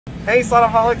Hey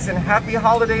Slotaholics, and happy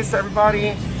holidays to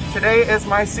everybody. Today is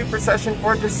my super session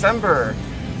for December.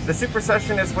 The super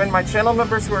session is when my channel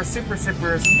members who are super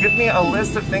sippers give me a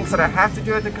list of things that I have to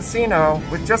do at the casino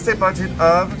with just a budget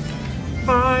of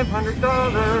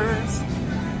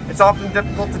 $500. It's often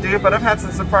difficult to do, but I've had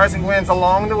some surprising wins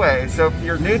along the way. So if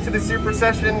you're new to the super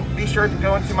session, be sure to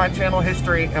go into my channel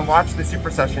history and watch the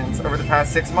super sessions over the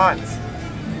past 6 months.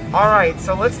 Alright,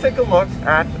 so let's take a look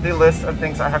at the list of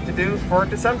things I have to do for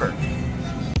December.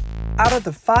 Out of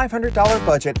the $500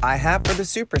 budget I have for the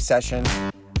super session,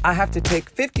 I have to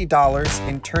take $50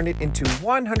 and turn it into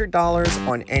 $100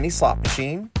 on any slot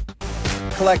machine,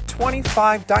 collect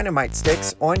 25 dynamite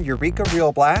sticks on Eureka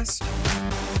Real Blast,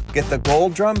 get the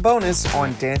gold drum bonus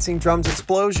on Dancing Drums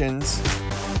Explosions,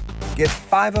 get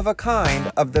 5 of a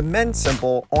kind of the men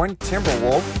symbol on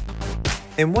Timberwolf,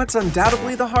 and what's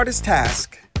undoubtedly the hardest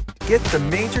task, get the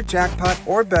major jackpot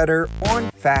or better on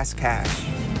Fast Cash.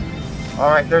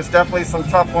 Alright, there's definitely some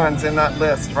tough ones in that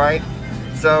list, right?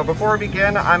 So before we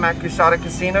begin, I'm at Coushatta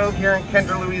Casino here in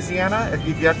Kinder, Louisiana. If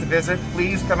you've yet to visit,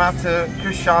 please come out to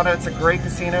Coushatta. It's a great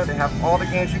casino. They have all the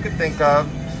games you could think of.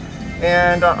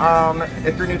 And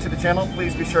if you're new to the channel,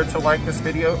 please be sure to like this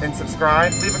video and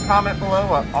subscribe. Leave a comment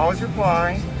below. I'll always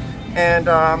reply. And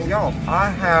y'all,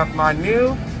 I have my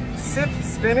new Sip,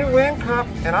 Spin, and Win cup,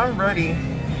 and I'm ready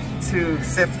to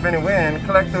sip, spin, and win,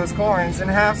 collect those coins, and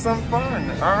have some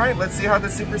fun. All right, let's see how the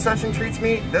super session treats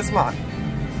me this month.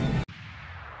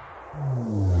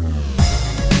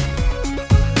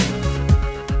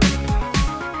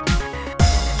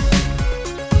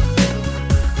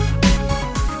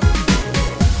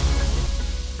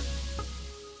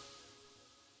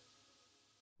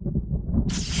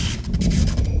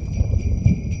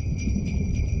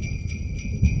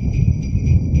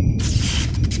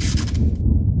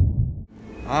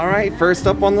 All right, first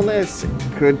up on the list,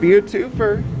 could be a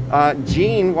twofer.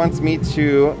 Gene wants me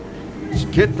to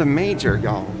get the major,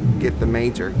 y'all. Get the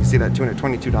major. You see that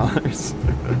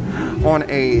 $222 on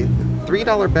a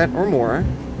 $3 bet or more.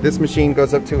 This machine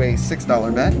goes up to a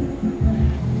 $6 bet.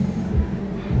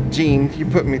 Gene, you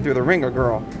put me through the ringer,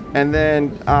 girl. And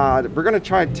then we're gonna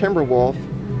try Timberwolf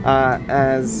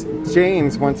as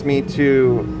James wants me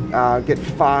to get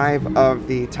 5 of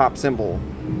the top symbol,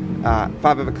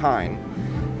 5 of a kind,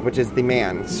 which is the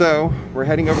man. So we're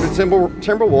heading over to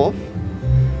Timberwolf,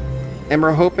 and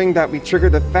we're hoping that we trigger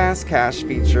the fast cash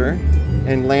feature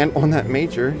and land on that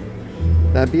major.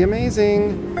 That'd be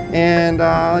amazing. And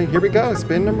here we go,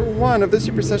 spin number 1 of the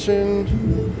super session.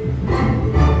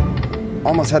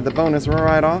 Almost had the bonus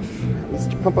right off. Let's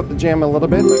pump up the jam a little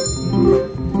bit.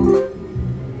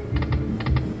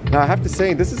 Now I have to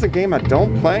say, this is a game I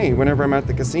don't play whenever I'm at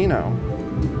the casino.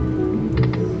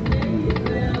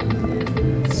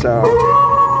 So,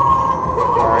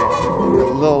 alright, a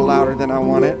little louder than I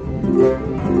want it.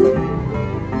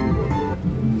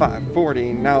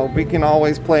 540. Now, we can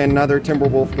always play another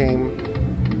Timberwolf game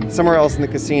somewhere else in the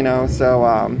casino, so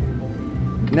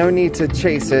no need to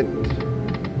chase it.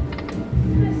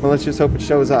 Well, let's just hope it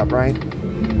shows up, right?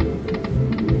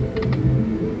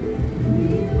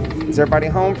 Is everybody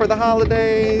home for the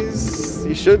holidays?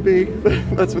 You should be.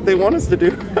 That's what they want us to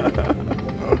do.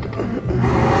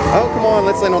 Oh, come on,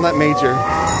 let's land on that major.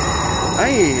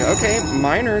 Hey, okay,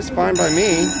 minor is fine by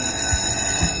me.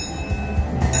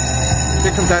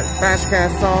 Here comes that Fast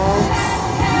Cash song.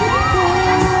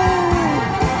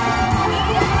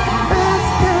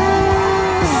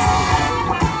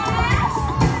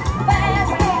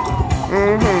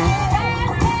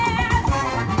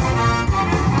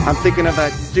 I'm thinking of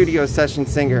that studio session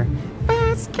singer.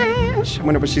 Fast Cash. I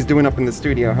wonder what she's doing up in the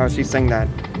studio, how she sang that,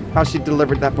 how she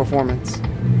delivered that performance.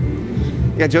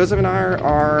 Yeah, Joseph and I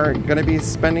are going to be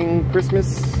spending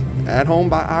Christmas at home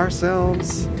by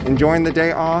ourselves, enjoying the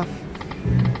day off,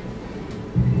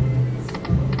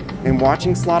 and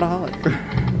watching Slotaholic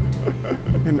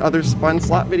and other fun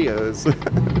slot videos.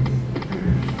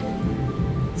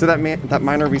 So that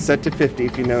minor reset to 50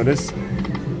 if you notice.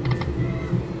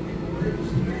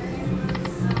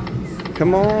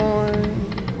 Come on.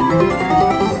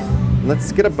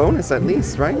 Let's get a bonus at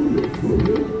least, right?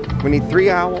 We need 3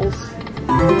 owls.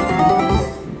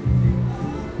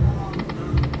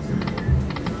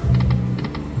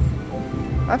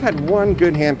 I've had one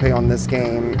good hand pay on this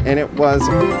game, and it was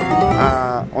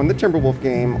on the Timberwolf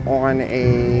game on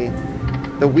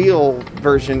the wheel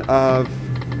version of,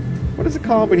 what is it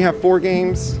called when you have 4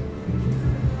 games?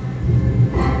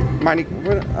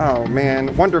 Oh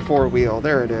man, Wonder 4 wheel,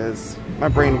 there it is. My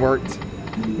brain worked.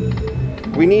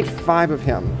 We need 5 of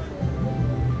him.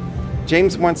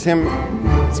 James wants him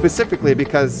specifically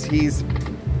because he's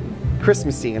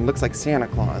Christmassy and looks like Santa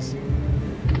Claus.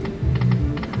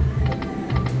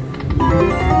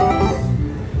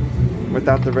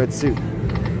 Without the red suit.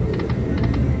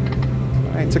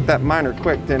 I took that miner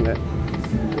quick, didn't it?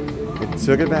 It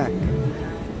took it back.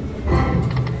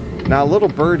 Now, a little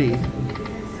birdie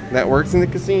that works in the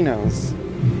casinos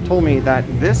told me that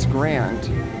this grand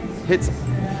hits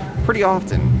pretty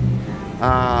often.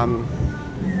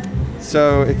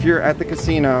 So if you're at the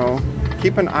casino,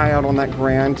 keep an eye out on that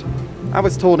grand. I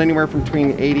was told anywhere from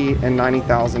between 80 and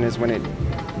 90,000 is when it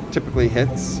typically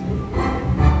hits.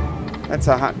 That's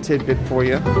a hot tidbit for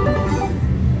you.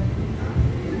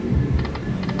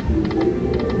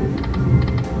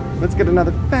 Let's get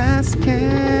another fast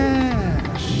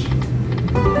cash.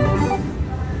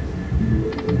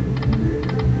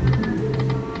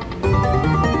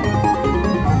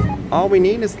 All we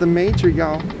need is the major,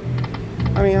 y'all.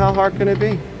 I mean, how hard can it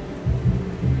be?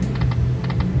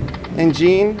 And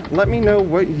Gene, let me know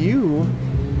what you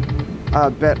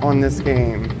bet on this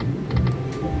game.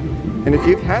 And if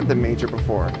you've had the major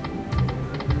before.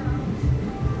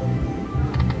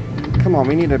 Come on,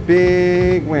 we need a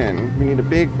big win. We need a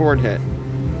big board hit.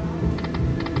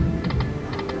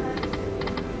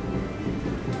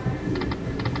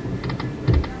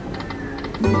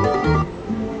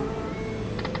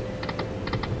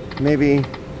 Maybe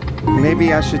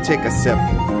I should take a sip.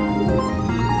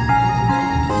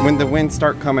 When the wins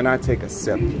start coming, I take a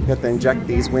sip. You have to inject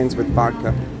these wins with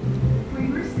vodka.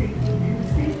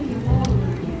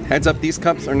 Heads up, these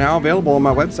cups are now available on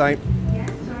my website,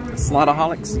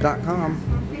 Slotaholics.com.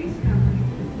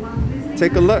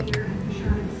 Take a look.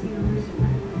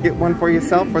 Get one for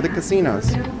yourself or the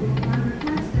casinos.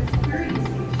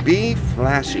 Be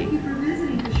flashy.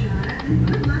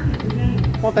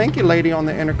 Well, thank you, lady on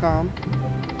the intercom.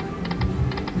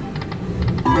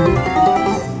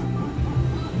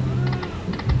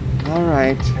 All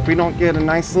right, if we don't get a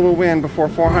nice little win before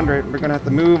 400, we're gonna have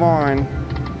to move on.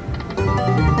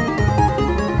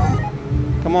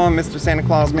 Come on, Mr. Santa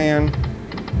Claus man.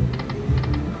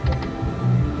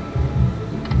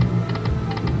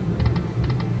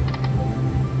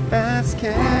 Fast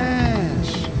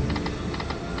cash.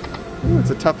 Ooh,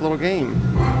 it's a tough little game.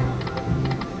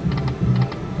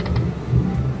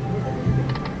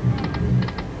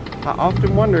 I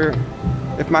often wonder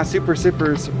if my super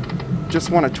sippers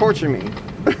just want to torture me.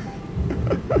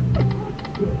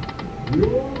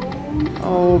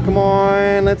 Oh, come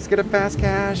on, let's get a fast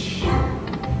cash.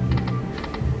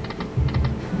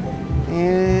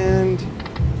 And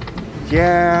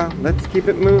yeah, let's keep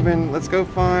it moving. Let's go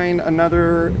find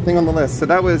another thing on the list. So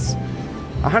that was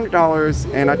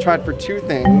 $100, and I tried for two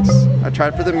things. I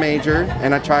tried for the major,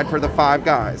 and I tried for the 5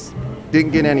 guys.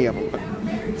 Didn't get any of them.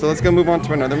 So let's go move on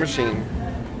to another machine.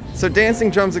 So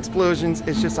Dancing Drums Explosions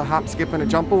is just a hop, skip, and a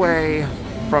jump away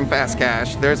from fast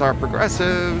cash. There's our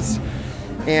progressives.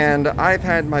 And I've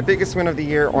had my biggest win of the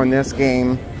year on this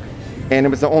game, and it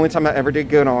was the only time I ever did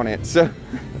good on it. So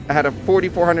I had a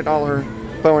 $4,400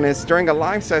 bonus during a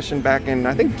live session back in,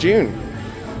 I think, June.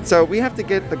 So we have to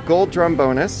get the gold drum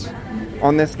bonus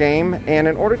on this game, and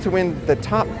in order to win the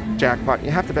top jackpot, you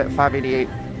have to bet $588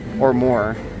 or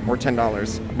more, or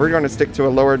 $10. We're going to stick to a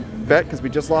lower bet because we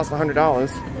just lost $100.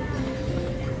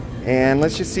 And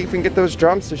let's just see if we can get those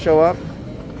drums to show up.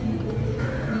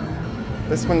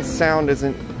 This one's sound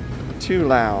isn't too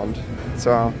loud,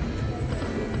 so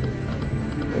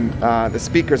the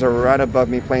speakers are right above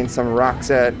me playing some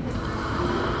Roxette.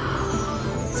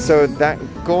 So that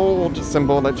gold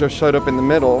symbol that just showed up in the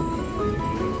middle,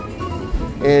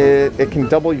 it can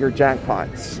double your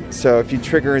jackpots. So if you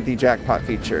trigger the jackpot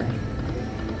feature.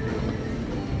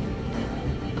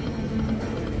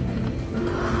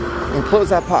 And close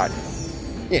that pot.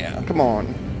 Yeah, come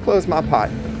on, close my pot.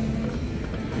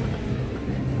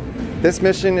 This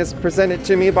mission is presented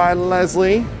to me by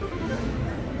Leslie.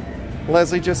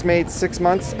 Leslie just made 6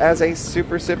 months as a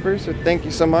super sipper, so thank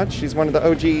you so much. She's one of the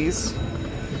OGs.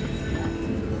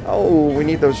 Oh, we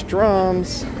need those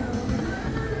drums.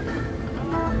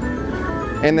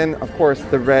 And then, of course,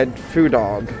 the red foo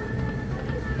dog.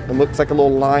 It looks like a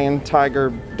little lion,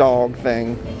 tiger, dog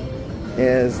thing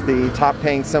is the top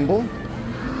paying symbol.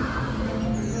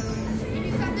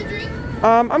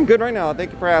 I'm good right now.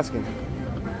 Thank you for asking.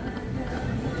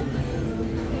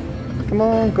 Come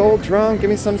on, gold drum. Give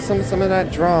me some of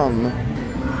that drum.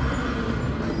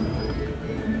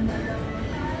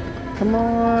 Come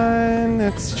on.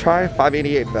 Let's try a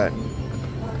 588 bet.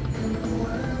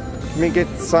 Can we get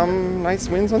some nice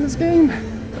wins on this game?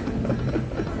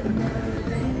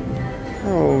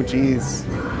 Oh, geez.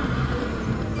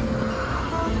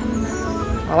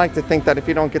 I like to think that if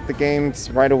you don't get the games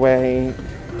right away,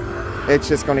 it's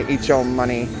just going to eat your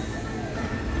money.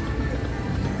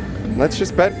 Let's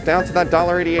just bet down to that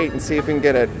 $1.88 and see if we can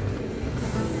get it.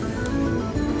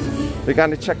 We got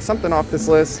to check something off this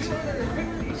list.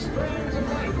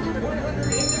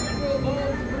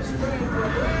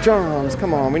 Drums,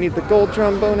 come on, we need the gold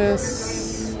drum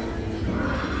bonus.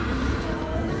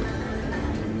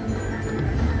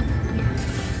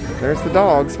 There's the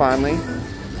dogs finally.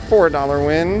 $4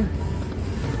 win.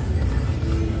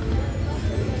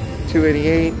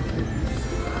 $2.88.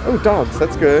 Oh, dogs,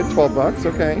 that's good. 12 bucks,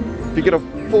 okay. If you get a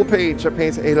full page, that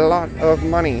pays a lot of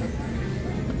money.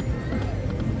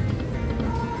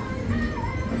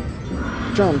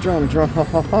 Drum, drum, drum.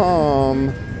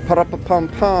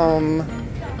 Pa-da-pa-pum-pum.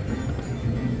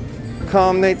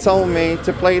 Come, they told me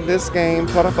to play this game.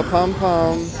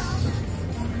 Pa-da-pa-pum-pum.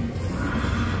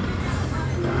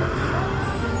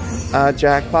 A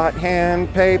jackpot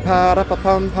hand pay.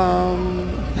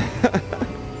 Pa-da-pa-pum-pum.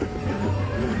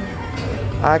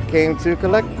 I came to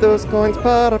collect those coins.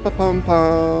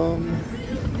 Pa-da-pa-pum-pum.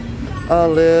 A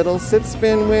little sit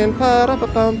spin win.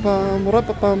 Pa-da-pa-pum-pum.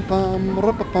 Ra-pa-pum-pum.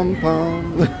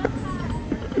 Ra-pa-pum-pum.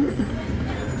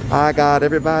 I got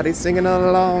everybody singing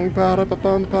along.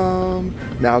 Pa-da-pa-pum-pum.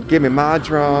 Now give me my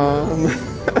drum.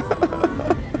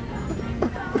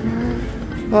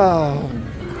 Oh,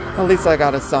 at least I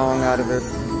got a song out of it.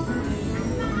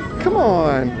 Come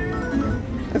on.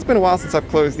 It's been a while since I've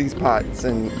closed these pots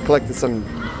and collected some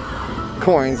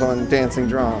coins on dancing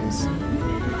drums.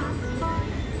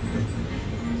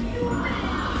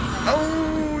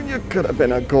 Oh, you could have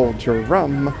been a gold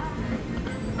drum.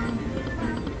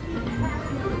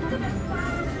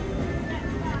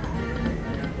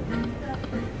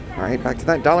 Alright, back to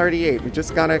that $1.88. We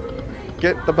just gotta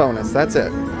get the bonus. That's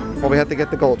it. Well, we have to get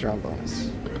the gold drum bonus.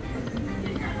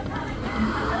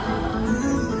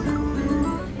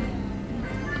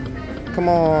 Come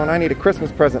on, I need a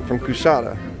Christmas present from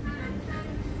Coushatta.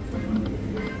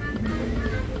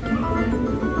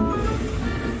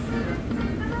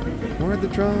 Where are the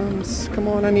drums? Come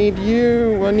on, I need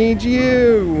you. I need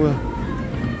you.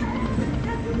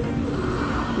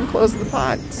 You close the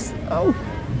pots. Oh.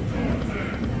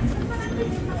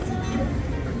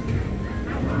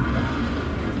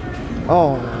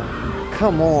 Oh,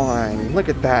 come on. Look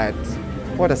at that.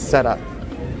 What a setup.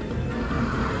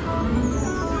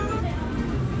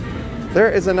 There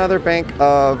is another bank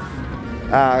of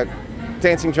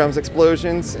dancing drums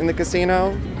explosions in the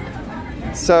casino.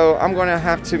 So I'm going to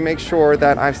have to make sure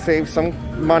that I've saved some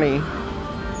money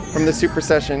from the super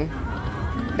session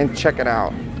and check it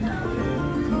out.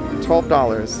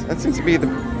 $12. That seems to be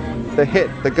the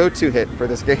hit, the go-to hit for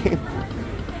this game.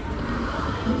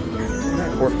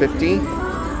 $4.50.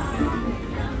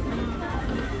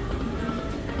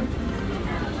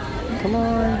 Come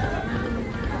on.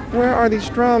 Where are these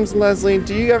drums, Leslie?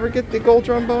 Do you ever get the gold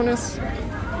drum bonus?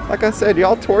 Like I said,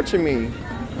 y'all torture me.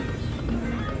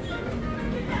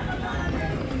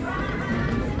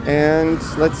 And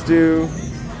let's do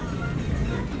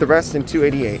the rest in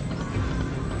 $2.88.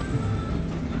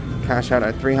 Cash out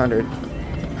at $300.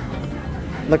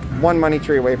 Look, one money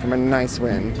tree away from a nice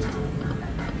win.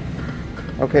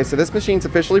 Okay, so this machine's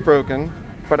officially broken,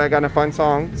 but I got a fun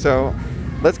song, so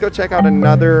let's go check out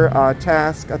another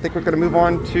task. I think we're going to move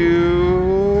on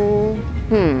to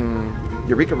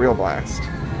Eureka Real Blast.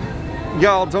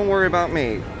 Y'all, don't worry about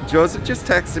me. Joseph just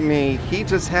texted me. He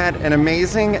just had an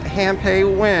amazing hand pay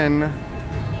win.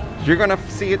 You're going to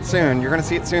see it soon. You're going to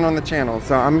see it soon on the channel.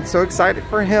 So I'm so excited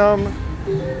for him.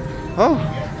 Oh,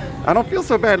 I don't feel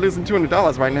so bad losing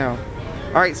 $200 right now.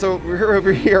 Alright, so we're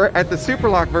over here at the Super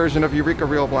Lock version of Eureka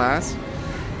Real Blast.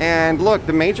 And look,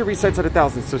 the major resets at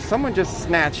 1,000, so someone just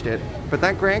snatched it. But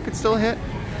that grand could still hit.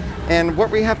 And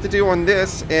what we have to do on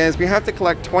this is we have to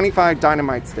collect 25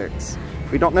 dynamite sticks.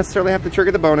 We don't necessarily have to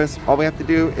trigger the bonus. All we have to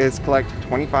do is collect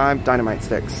 25 dynamite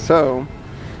sticks. So,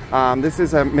 this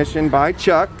is a mission by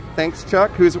Chuck. Thanks,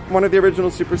 Chuck, who's one of the original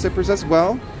Super Sippers as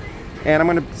well. And I'm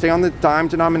going to stay on the dime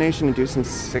denomination and do some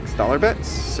 $6 bets.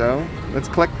 So, let's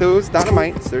collect those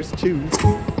dynamites. There's 2.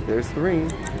 There's 3.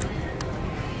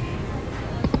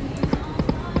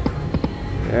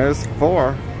 There's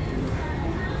 4.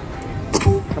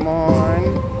 Come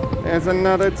on. There's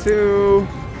another 2.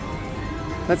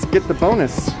 Let's get the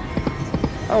bonus.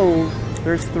 Oh,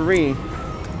 there's 3.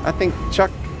 I think, Chuck,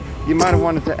 you might have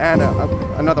wanted to add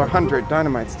another 100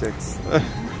 dynamite sticks.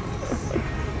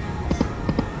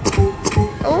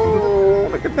 Oh,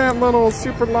 look at that little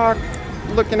Super Lock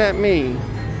looking at me.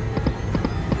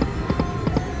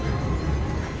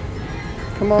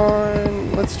 Come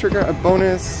on, let's trigger a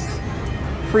bonus.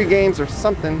 Free games or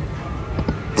something.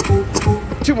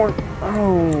 2 more.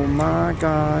 Oh my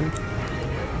god.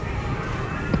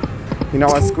 You know,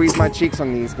 I squeeze my cheeks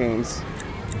on these games.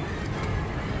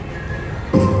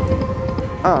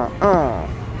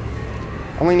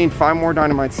 Only need 5 more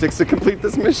dynamite sticks to complete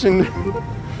this mission.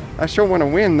 I sure want to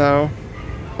win, though.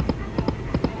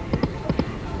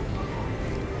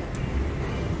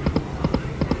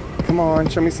 Come on,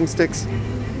 show me some sticks.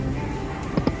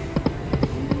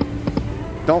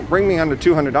 Don't bring me under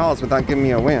 $200 without giving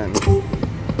me a win.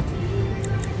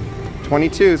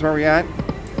 22 is where we at.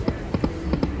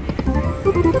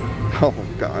 Oh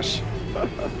gosh.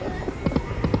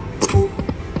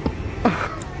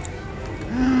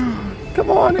 Come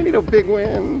on, I need a big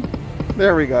win.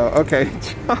 There we go. Okay,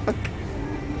 Chuck.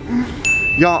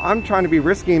 Y'all, I'm trying to be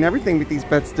risky and everything with these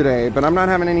bets today, but I'm not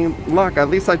having any luck. At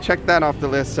least I checked that off the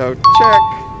list, so check.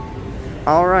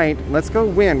 All right, let's go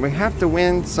win. We have to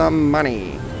win some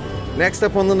money. Next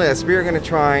up on the list, we are going to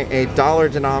try a dollar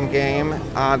denom game.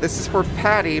 This is for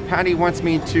Patty. Patty wants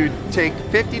me to take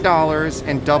 $50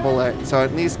 and double it, so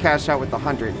at least cash out with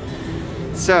 100.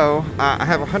 So I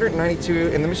have 192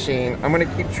 in the machine. I'm going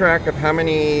to keep track of how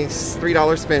many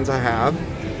 $3 spins I have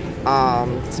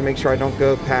to make sure I don't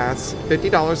go past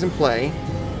 $50 in play.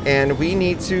 And we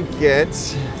need to get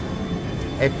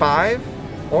a 5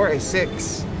 or a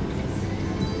 6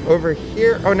 over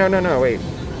here. Oh, no, wait.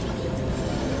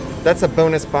 That's a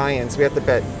bonus buy-in, so we have to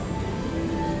bet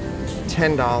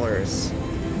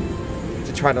 $10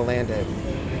 to try to land it.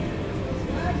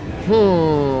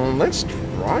 Let's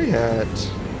try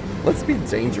it. Let's be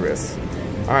dangerous.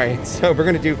 All right, so we're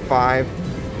gonna do 5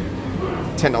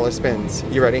 $10 spins.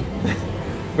 You ready?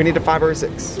 We need a 5 or a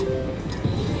 6.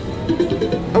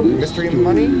 Oh, mystery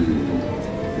money.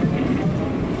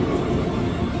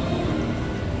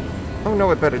 Oh no,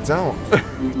 I better don't.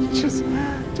 just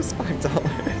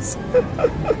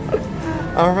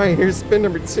 $5. All right, here's spin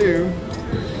number 2.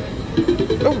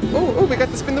 Oh, we got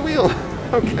to spin the wheel.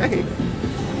 Okay.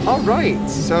 All right,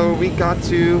 so we got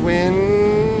to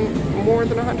win more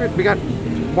than 100. We got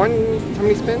one, how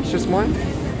many spins? Just one?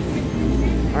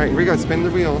 All right, here we go, spin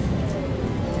the wheel.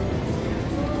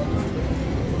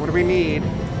 What do we need?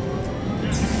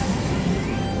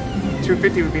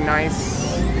 250 would be nice.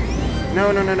 No,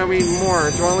 we need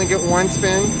more. Do I only get one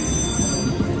spin?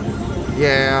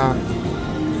 Yeah.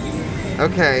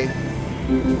 Okay.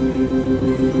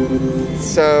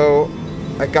 So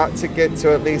I got to get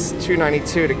to at least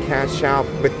 292 to cash out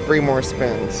with 3 more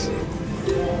spins.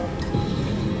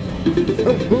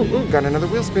 Oh, got another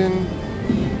wheel spin.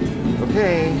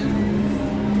 Okay.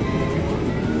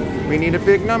 We need a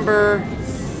big number.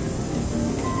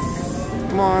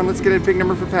 Come on, let's get a big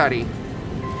number for Patty.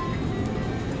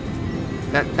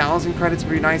 That 1,000 credits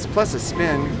would be nice, plus a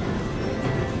spin.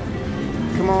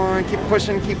 Come on, keep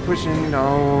pushing.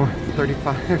 No,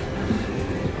 35.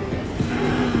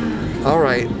 All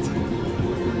right.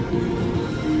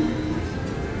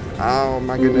 Oh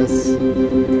my goodness.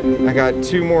 I got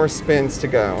 2 more spins to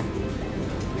go.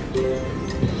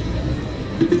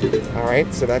 All right,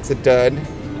 so that's a dud.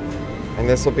 And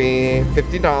this will be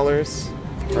 $50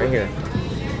 right here.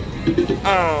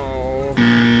 Oh.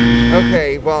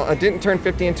 Okay, well, I didn't turn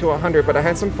 50 into 100, but I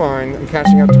had some fun. I'm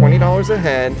cashing out $20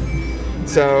 ahead.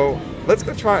 So let's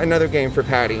go try another game for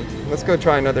Patty. Let's go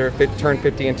try another turn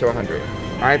 50 into 100.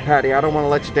 All right, Patty, I don't want to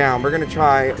let you down. We're going to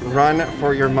try Run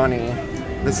for Your Money.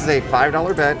 This is a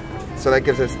 $5 bet, so that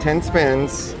gives us 10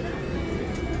 spins.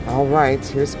 All right,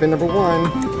 here's spin number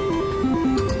 1.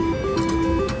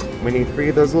 We need 3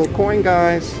 of those little coin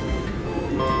guys.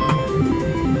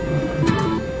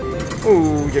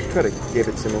 Ooh, you could have gave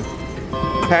it to me.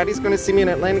 Patty's going to see me in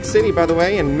Atlantic City, by the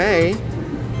way, in May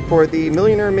for the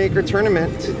Millionaire Maker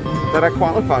tournament that I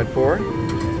qualified for.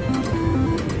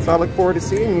 So I look forward to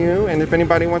seeing you, and if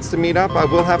anybody wants to meet up, I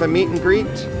will have a meet and greet.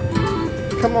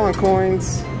 Come on,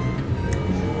 coins.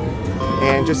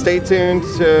 And just stay tuned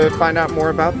to find out more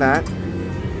about that.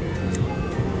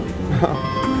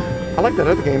 I like that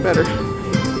other game better.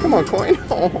 Come on, coin.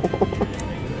 Oh.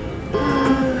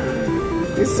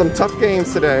 These are some tough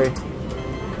games today.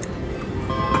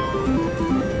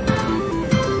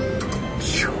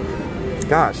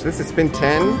 Gosh, this has been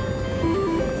 10.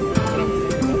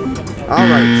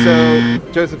 Alright, so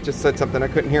Joseph just said something, I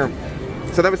couldn't hear him.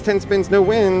 So that was 10 spins, no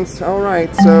wins.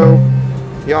 Alright, so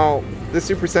y'all, this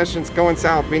super session's going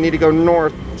south. We need to go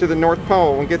north to the North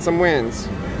Pole and get some wins.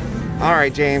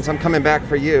 Alright, James, I'm coming back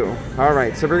for you.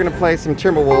 Alright, so we're going to play some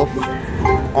Timberwolf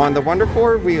on the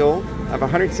Wonderful wheel of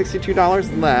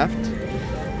 $162 left.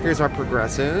 Here's our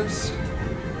progressives.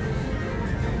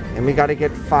 And we got to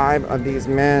get 5 of these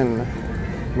men.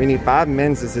 We need 5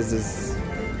 men's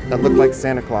that look like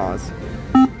Santa Claus.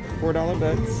 $4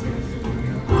 bets.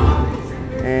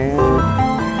 And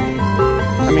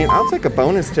take a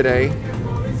bonus today.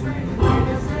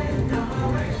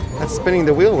 That spinning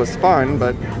the wheel was fun,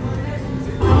 but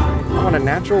I want a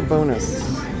natural bonus.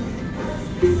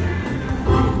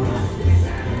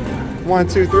 1,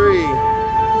 2, 3.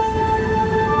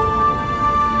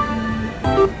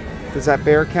 Does that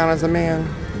bear count as a man?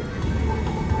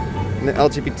 In the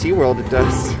LGBT world, it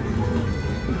does.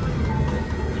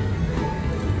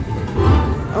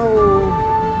 Oh.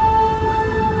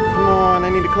 Come on, I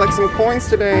need to collect some coins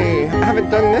today. I haven't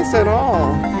done this at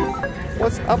all.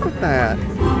 What's up with that?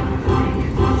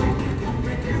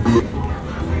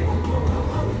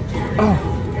 Oh.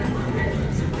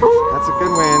 That's a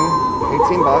good win.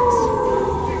 18 bucks.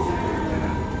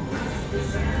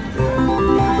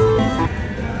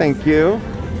 Thank you.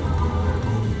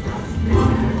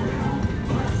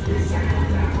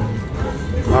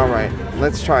 All right,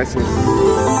 let's try some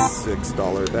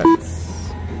 $6 bets.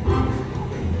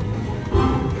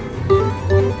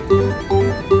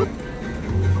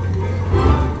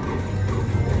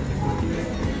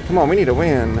 Come on, we need a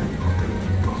win.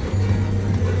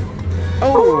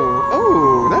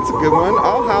 Oh, that's a good one.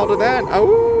 I'll howl to that.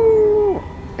 Oh,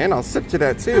 and I'll sip to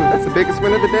that too. That's the biggest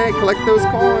win of the day. Collect those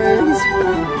coins.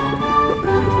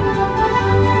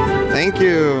 Thank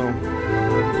you.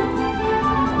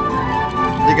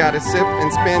 You gotta sip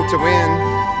and spin to win.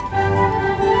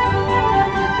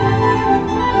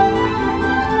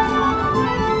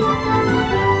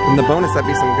 And the bonus, that'd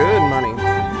be some good money.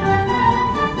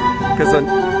 Because the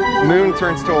moon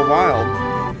turns to a wild.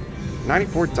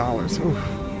 $94. Ooh.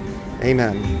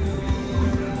 Amen.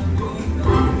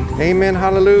 Amen,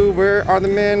 hallelujah. Where are the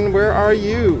men? Where are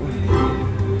you?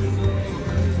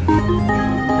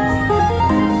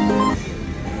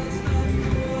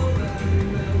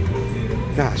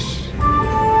 Gosh,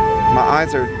 my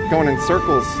eyes are going in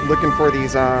circles looking for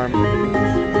these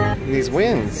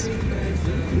wins.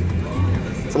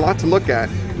 It's a lot to look at.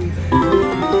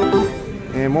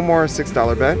 And one more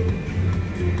 $6 bet.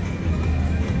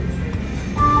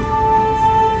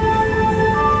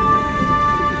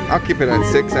 I'll keep it at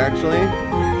 6 actually.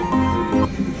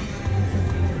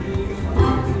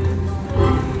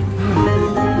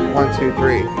 One, 2,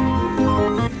 3.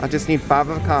 I just need 5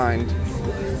 of a kind.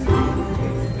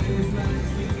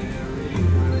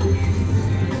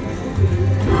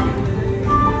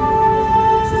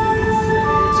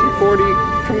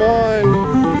 Come on,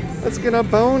 let's get a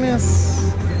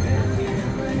bonus.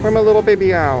 Where are my little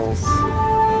baby owls?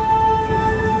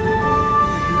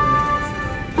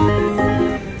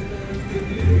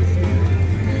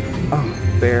 Oh,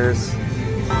 bears.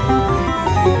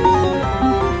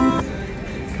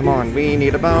 Come on, we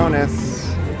need a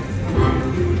bonus.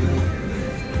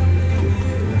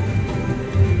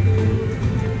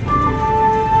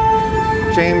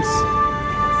 James,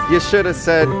 you should have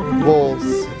said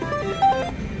wolves.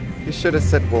 You should have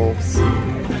said wolves.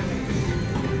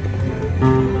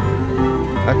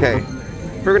 Okay,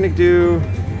 we're gonna do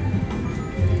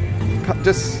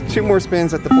just 2 more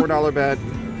spins at the $4 bet,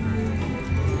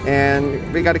 and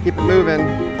we got to keep it moving.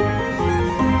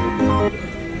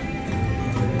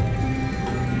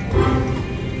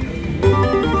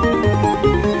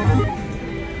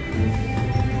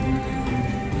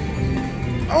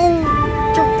 Oh,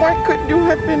 why couldn't you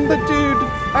have been the dude?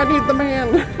 I need the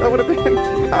man. That would have been.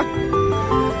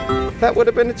 That would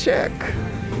have been a check.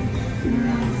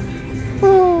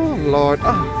 Oh Lord.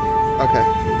 Oh. Okay.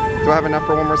 Do I have enough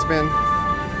for one more spin?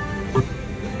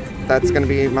 That's gonna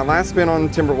be my last spin on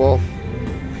Timberwolf.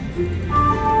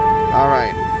 All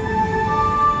right.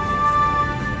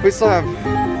 We still have.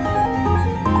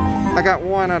 I got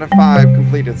 1 out of 5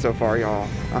 completed so far, y'all.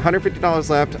 $150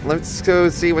 left. Let's go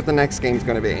see what the next game's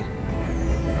gonna be.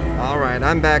 Alright,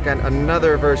 I'm back at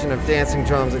another version of Dancing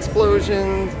Drums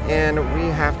Explosion, and we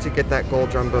have to get that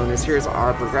gold drum bonus. Here's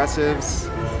our progressives.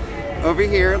 Over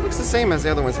here, it looks the same as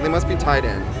the other ones, so they must be tied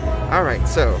in. Alright,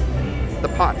 so the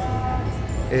pot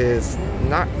is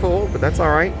not full, but that's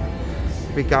alright.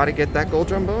 We gotta get that gold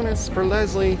drum bonus for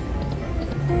Leslie.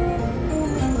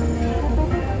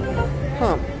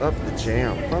 Pump up the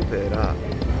jam, pump it up.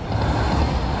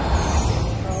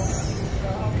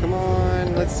 Come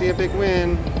on, let's see a big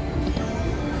win.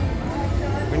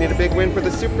 We need a big win for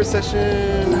the super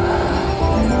session.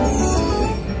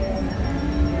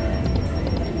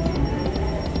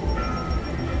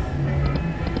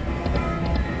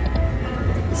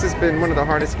 This has been one of the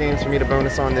hardest games for me to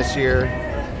bonus on this year.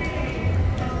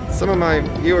 Some of my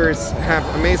viewers have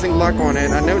amazing luck on it.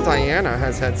 I know Diana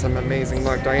has had some amazing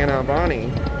luck. Diana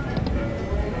Abani.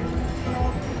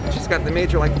 She's got the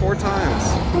major like 4 times.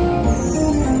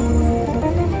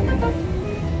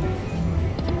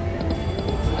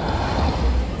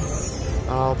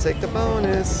 I'll take the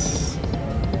bonus.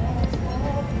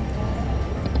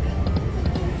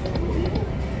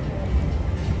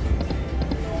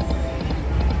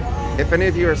 If any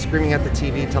of you are screaming at the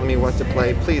TV telling me what to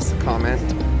play, please comment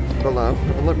below.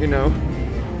 Let me know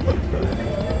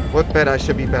what bet I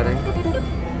should be betting.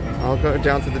 I'll go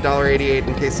down to the $1.88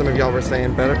 in case some of y'all were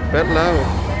saying bet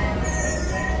low.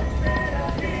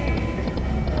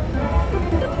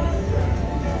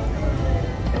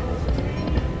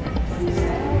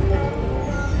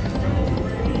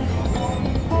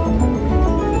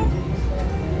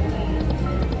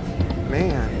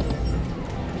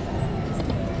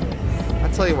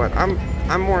 Tell you what,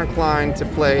 I'm more inclined to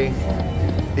play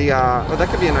the oh, that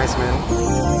could be a nice win.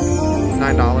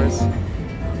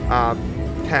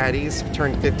 $9. Patties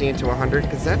turn 50 into 100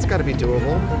 because that's got to be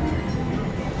doable.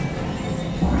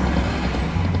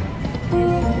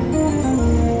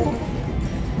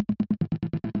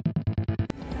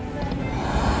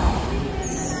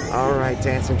 All right,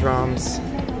 dancing drums.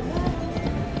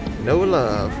 No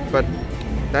love, but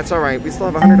that's alright. We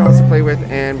still have $100 to play with,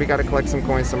 and we got to collect some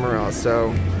coins somewhere else.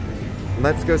 So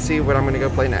let's go see what I'm going to go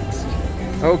play next.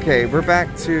 Okay, we're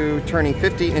back to turning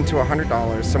 50 into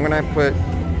 $100. So I'm going to put,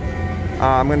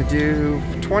 I'm going to do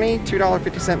 20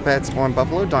 $2.50 bets on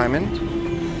Buffalo Diamond.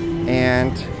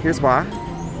 And here's why.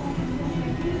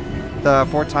 The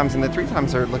 4 times and the 3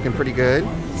 times are looking pretty good.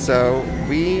 So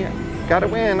we got to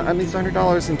win at least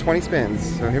 $100 in 20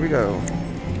 spins. So here we go.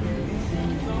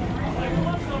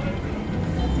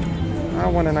 I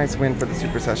want a nice win for the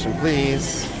super session,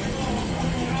 please.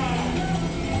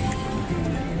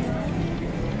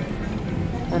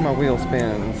 Where my wheel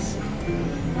spins.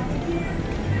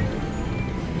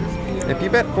 If you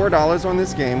bet $4 on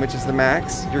this game, which is the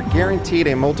max, you're guaranteed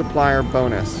a multiplier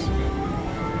bonus.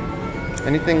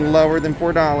 Anything lower than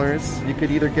 $4, you could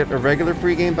either get a regular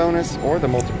free game bonus or the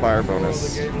multiplier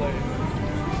bonus.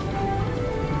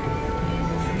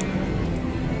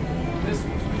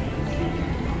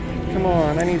 Come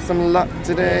on, I need some luck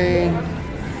today.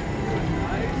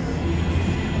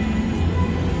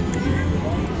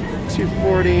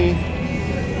 $2.40.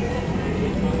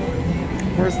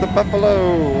 Where's the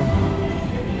buffalo?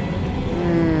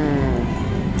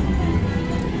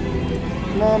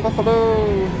 Come on,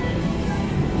 buffalo.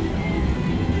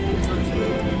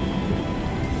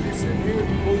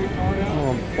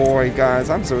 Oh boy, guys,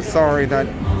 I'm so sorry that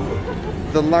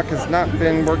the luck has not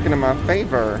been working in my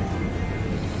favor.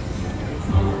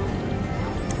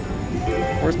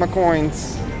 Where's my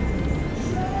coins?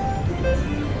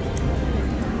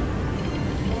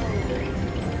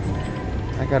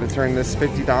 I gotta turn this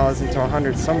 $50 into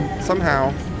 100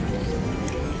 somehow.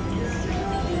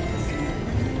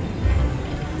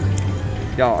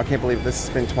 Y'all, I can't believe this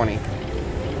has been 20.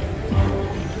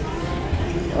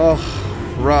 Oh,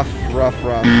 rough.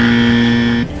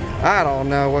 I don't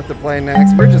know what to play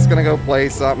next. We're just gonna go play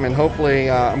something, and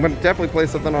hopefully, I'm gonna definitely play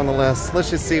something on the list.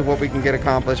 Let's just see what we can get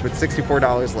accomplished with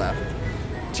 $64 left.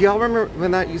 Do y'all remember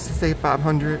when that used to say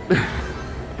 500?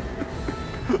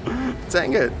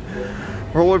 Dang it.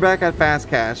 Well, we're back at fast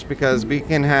cash because we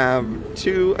can have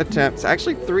 2 attempts,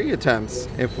 actually 3 attempts,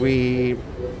 if we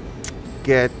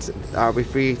get,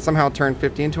 if we somehow turn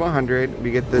 50 into 100, we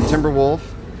get the Timberwolf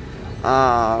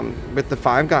with the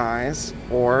 5 guys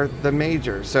or the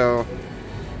major. So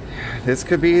this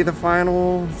could be the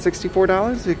final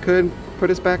 $64. It could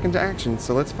put us back into action.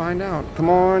 So let's find out. Come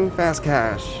on, fast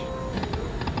cash.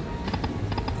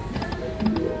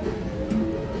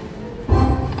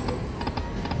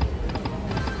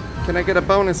 Can I get a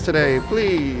bonus today,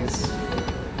 please?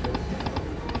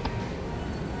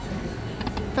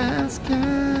 Fast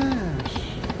cash.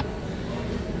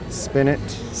 Spin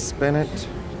it,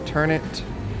 turn it.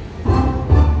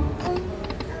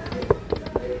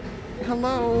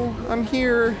 Hello, I'm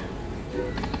here.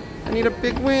 I need a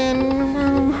big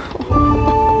win.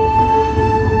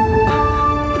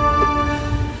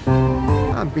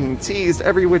 I'm being teased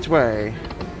every which way.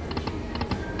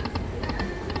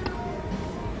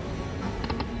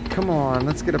 Come on,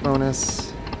 let's get a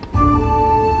bonus.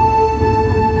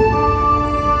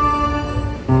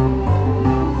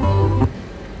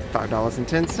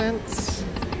 $5.10.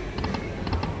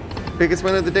 Biggest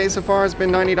win of the day so far has been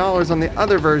 $90 on the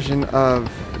other version of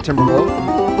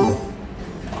Timberwolf.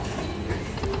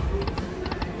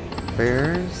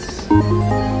 Bears.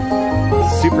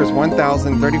 Super's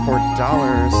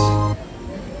 $1,034.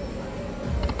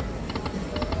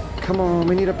 Come on,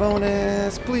 we need a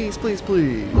bonus. Please, please,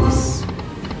 please.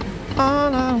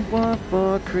 All I want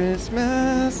for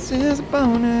Christmas is a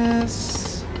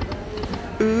bonus.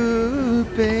 Ooh,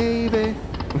 baby.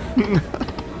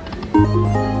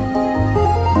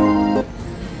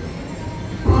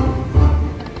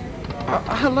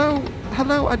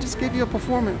 hello, I just gave you a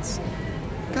performance.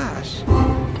 Gosh.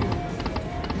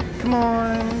 Come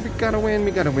on, we gotta win, we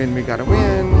gotta win, we gotta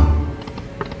win.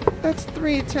 That's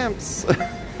 3 attempts.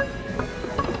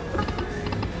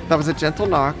 That was a gentle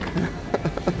knock.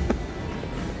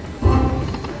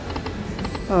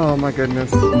 Oh my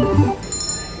goodness.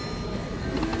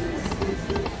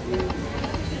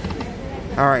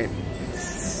 Alright,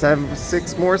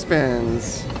 6 more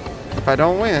spins. If I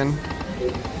don't win.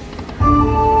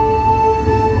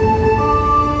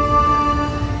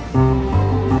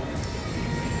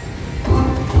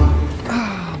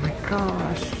 Oh my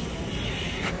gosh.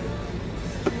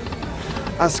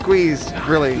 I squeezed,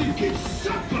 really.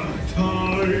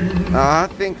 I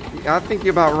think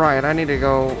you're about right. I need to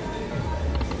go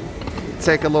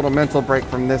take a little mental break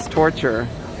from this torture.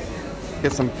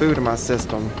 Get some food in my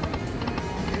system.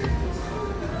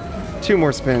 2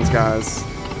 more spins, guys.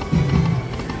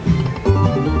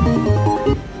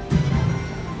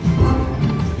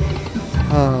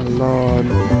 Oh Lord.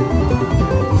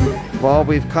 Well,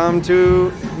 we've come to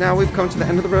the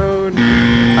end of the road.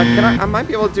 I might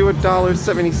be able to do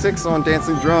 $1.76 on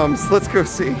dancing drums. Let's go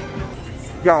see.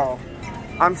 Y'all,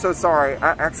 I'm so sorry.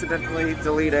 I accidentally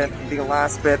deleted the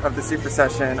last bit of the super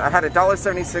session. I had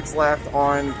 $1.76 left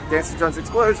on Dancing Drums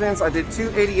Explosions. I did 2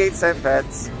 88-cent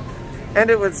bets, and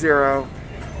it was 0.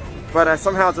 But I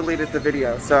somehow deleted the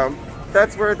video, so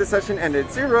that's where the session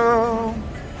ended. 0.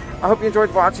 I hope you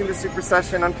enjoyed watching the super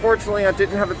session. Unfortunately, I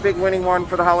didn't have a big winning one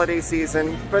for the holiday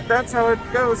season, but that's how it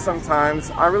goes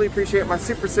sometimes. I really appreciate my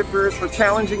super sippers for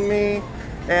challenging me,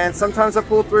 and sometimes I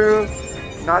pull through.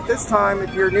 Not this time.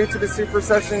 If you're new to the super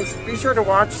sessions, be sure to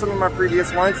watch some of my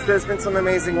previous ones. There's been some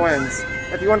amazing wins.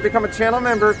 If you want to become a channel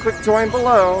member, click join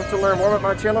below to learn more about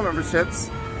my channel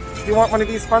memberships. If you want one of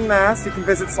these fun masks, you can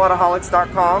visit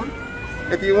slotaholics.com.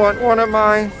 If you want one of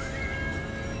my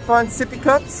fun sippy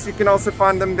cups, you can also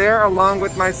find them there, along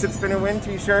with my Sip, Spin, and Win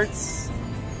t-shirts.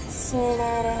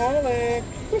 Slotaholic.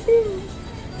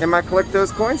 And my Collect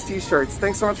Those Coins t-shirts.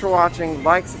 Thanks so much for watching.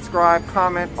 Like, subscribe,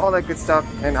 comment, all that good stuff.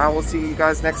 And I will see you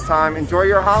guys next time. Enjoy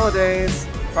your holidays.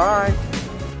 Bye.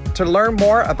 To learn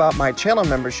more about my channel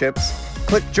memberships,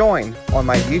 click join on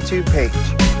my YouTube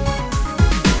page.